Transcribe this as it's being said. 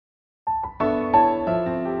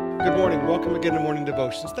Good morning. Welcome again to Morning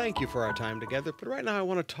Devotions. Thank you for our time together. But right now, I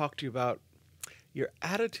want to talk to you about your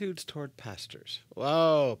attitudes toward pastors.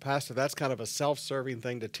 Whoa, pastor, that's kind of a self-serving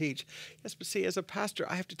thing to teach. Yes, but see, as a pastor,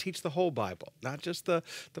 I have to teach the whole Bible, not just the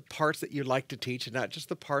parts that you like to teach and not just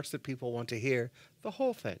the parts that people want to hear, the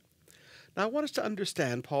whole thing. Now, I want us to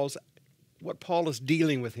understand what Paul is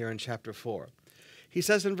dealing with here in chapter 4. He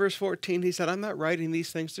says in verse 14, he said, I'm not writing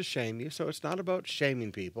these things to shame you, so it's not about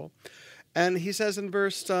shaming people. And he says in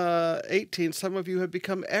verse 18, some of you have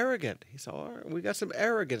become arrogant. He said, all right, we got some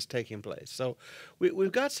arrogance taking place. So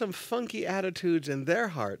we've got some funky attitudes in their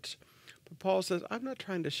hearts. But Paul says, I'm not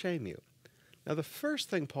trying to shame you. Now, the first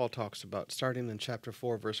thing Paul talks about, starting in chapter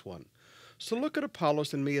 4, verse 1. So look at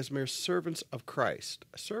Apollos and me as mere servants of Christ,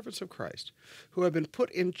 who have been put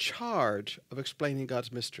in charge of explaining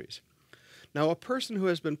God's mysteries. Now, a person who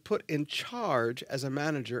has been put in charge as a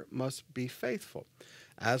manager must be faithful.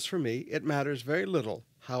 As for me, it matters very little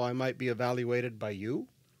how I might be evaluated by you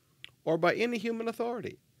or by any human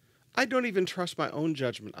authority. I don't even trust my own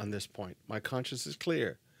judgment on this point. My conscience is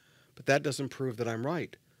clear, but that doesn't prove that I'm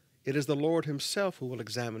right. It is the Lord himself who will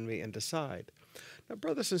examine me and decide. Now,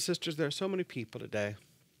 brothers and sisters, there are so many people today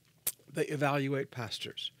that evaluate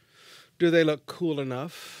pastors. Do they look cool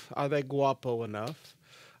enough? Are they guapo enough?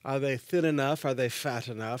 Are they thin enough? Are they fat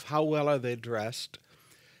enough? How well are they dressed?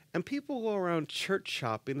 And people go around church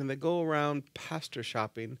shopping and they go around pastor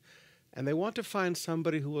shopping and they want to find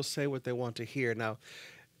somebody who will say what they want to hear. Now,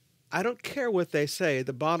 I don't care what they say.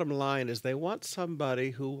 The bottom line is they want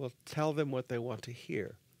somebody who will tell them what they want to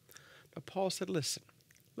hear. But Paul said, listen,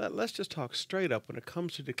 let's just talk straight up when it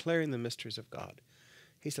comes to declaring the mysteries of God.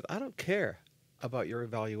 He said, I don't care about your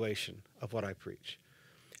evaluation of what I preach.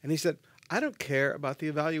 And he said, I don't care about the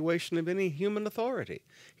evaluation of any human authority.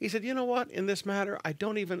 He said, you know what? In this matter, I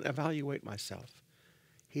don't even evaluate myself.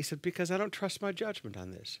 He said, because I don't trust my judgment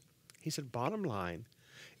on this. He said, bottom line,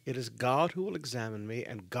 it is God who will examine me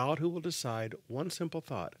and God who will decide one simple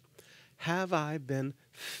thought. Have I been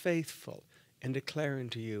faithful in declaring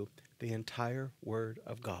to you the entire Word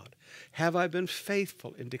of God? Have I been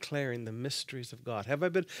faithful in declaring the mysteries of God? Have I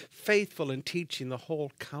been faithful in teaching the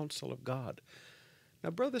whole counsel of God? Now,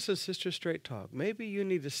 brothers and sisters, straight talk. Maybe you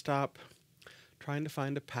need to stop trying to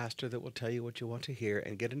find a pastor that will tell you what you want to hear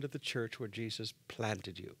and get into the church where Jesus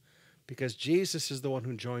planted you, because Jesus is the one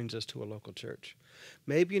who joins us to a local church.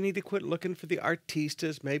 Maybe you need to quit looking for the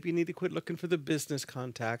artistas. Maybe you need to quit looking for the business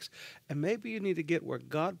contacts. And maybe you need to get where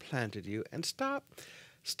God planted you and stop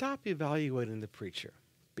evaluating the preacher,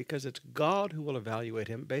 because it's God who will evaluate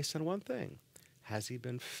him based on one thing. Has he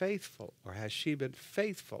been faithful or has she been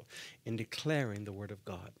faithful in declaring the Word of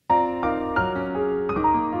God?